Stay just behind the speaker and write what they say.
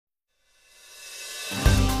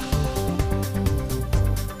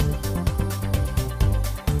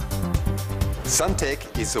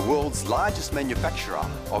Suntech is the world's largest manufacturer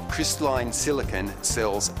of crystalline silicon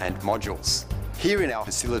cells and modules. Here in our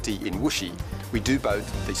facility in Wuxi, we do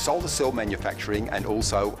both the solar cell manufacturing and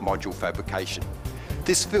also module fabrication.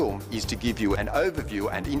 This film is to give you an overview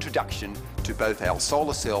and introduction to both our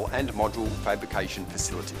solar cell and module fabrication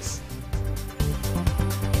facilities.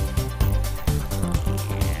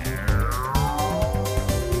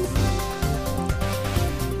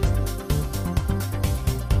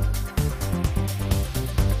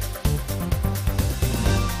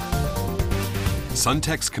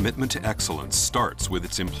 Suntech's commitment to excellence starts with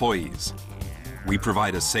its employees. We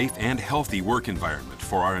provide a safe and healthy work environment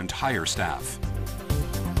for our entire staff.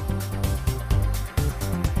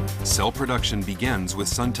 Cell production begins with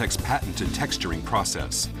Suntech's patented texturing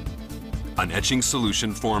process. An etching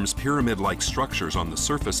solution forms pyramid-like structures on the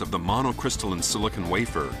surface of the monocrystalline silicon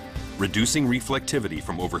wafer, reducing reflectivity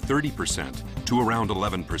from over 30% to around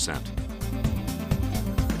 11%.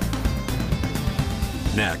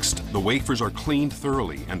 Next, the wafers are cleaned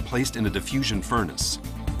thoroughly and placed in a diffusion furnace.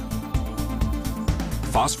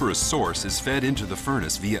 Phosphorus source is fed into the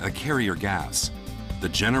furnace via a carrier gas. The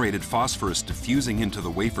generated phosphorus diffusing into the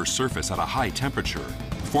wafer surface at a high temperature,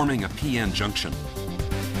 forming a PN junction.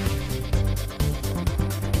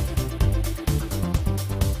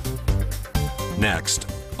 Next,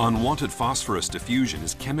 unwanted phosphorus diffusion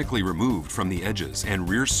is chemically removed from the edges and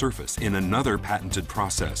rear surface in another patented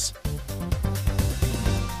process.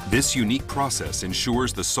 This unique process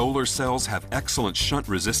ensures the solar cells have excellent shunt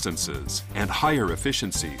resistances and higher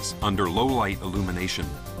efficiencies under low-light illumination.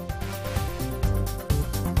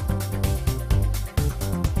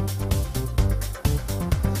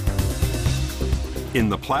 In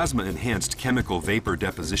the plasma-enhanced chemical vapor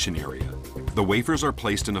deposition area, the wafers are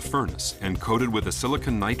placed in a furnace and coated with a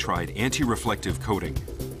silicon nitride anti-reflective coating.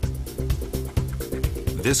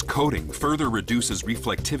 This coating further reduces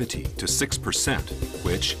reflectivity to 6%,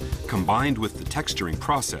 which, combined with the texturing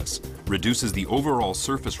process, reduces the overall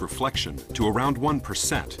surface reflection to around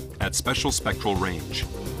 1% at special spectral range.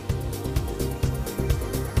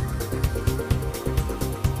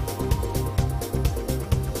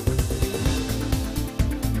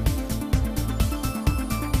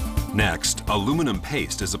 Next, aluminum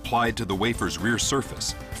paste is applied to the wafer's rear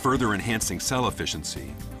surface, further enhancing cell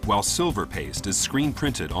efficiency, while silver paste is screen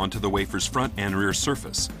printed onto the wafer's front and rear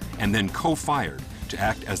surface, and then co-fired to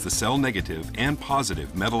act as the cell negative and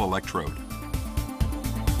positive metal electrode.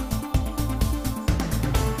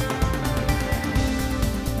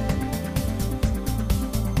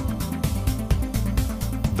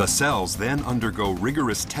 The cells then undergo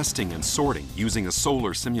rigorous testing and sorting using a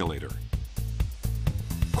solar simulator.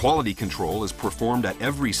 Quality control is performed at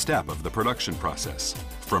every step of the production process,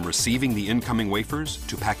 from receiving the incoming wafers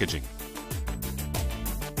to packaging.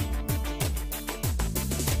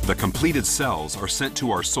 The completed cells are sent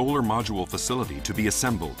to our solar module facility to be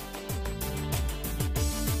assembled.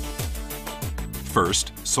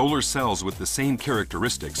 First, solar cells with the same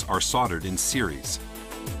characteristics are soldered in series.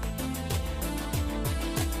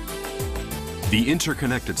 The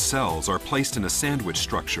interconnected cells are placed in a sandwich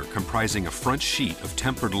structure comprising a front sheet of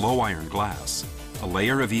tempered low-iron glass, a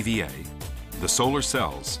layer of EVA, the solar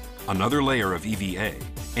cells, another layer of EVA,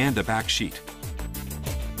 and a back sheet.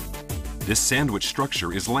 This sandwich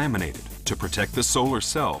structure is laminated to protect the solar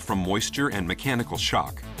cell from moisture and mechanical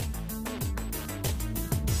shock.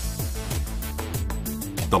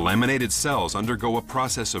 The laminated cells undergo a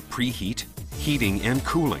process of preheat, heating, and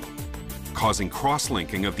cooling, causing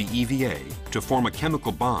cross-linking of the EVA to form a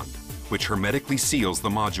chemical bond, which hermetically seals the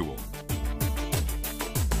module.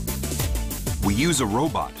 We use a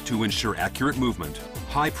robot to ensure accurate movement,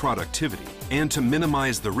 high productivity, and to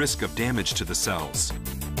minimize the risk of damage to the cells.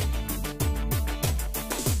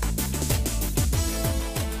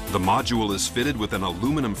 The module is fitted with an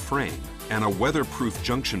aluminum frame, and a weatherproof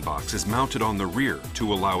junction box is mounted on the rear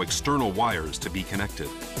to allow external wires to be connected.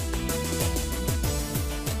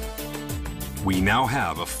 We now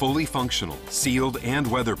have a fully functional, sealed and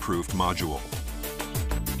weatherproofed module.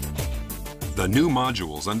 The new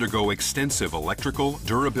modules undergo extensive electrical,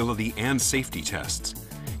 durability and safety tests,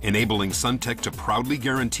 enabling Suntech to proudly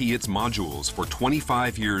guarantee its modules for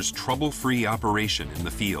 25 years trouble-free operation in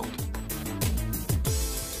the field.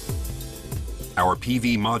 Our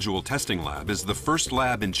PV module testing lab is the first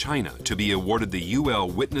lab in China to be awarded the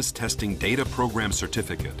UL Witness Testing Data Program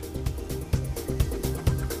Certificate.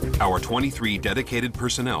 Our 23 dedicated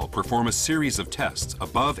personnel perform a series of tests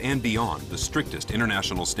above and beyond the strictest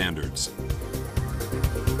international standards.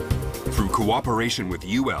 Through cooperation with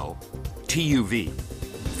UL, TUV,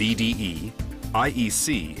 VDE,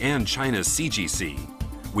 IEC, and China's CGC,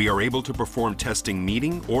 we are able to perform testing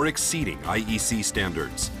meeting or exceeding IEC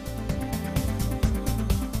standards.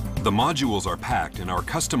 The modules are packed in our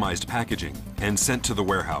customized packaging and sent to the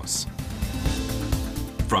warehouse.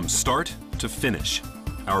 From start to finish,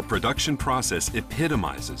 our production process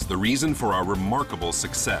epitomizes the reason for our remarkable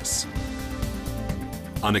success.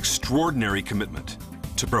 An extraordinary commitment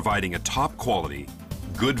to providing a top quality,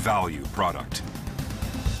 good value product.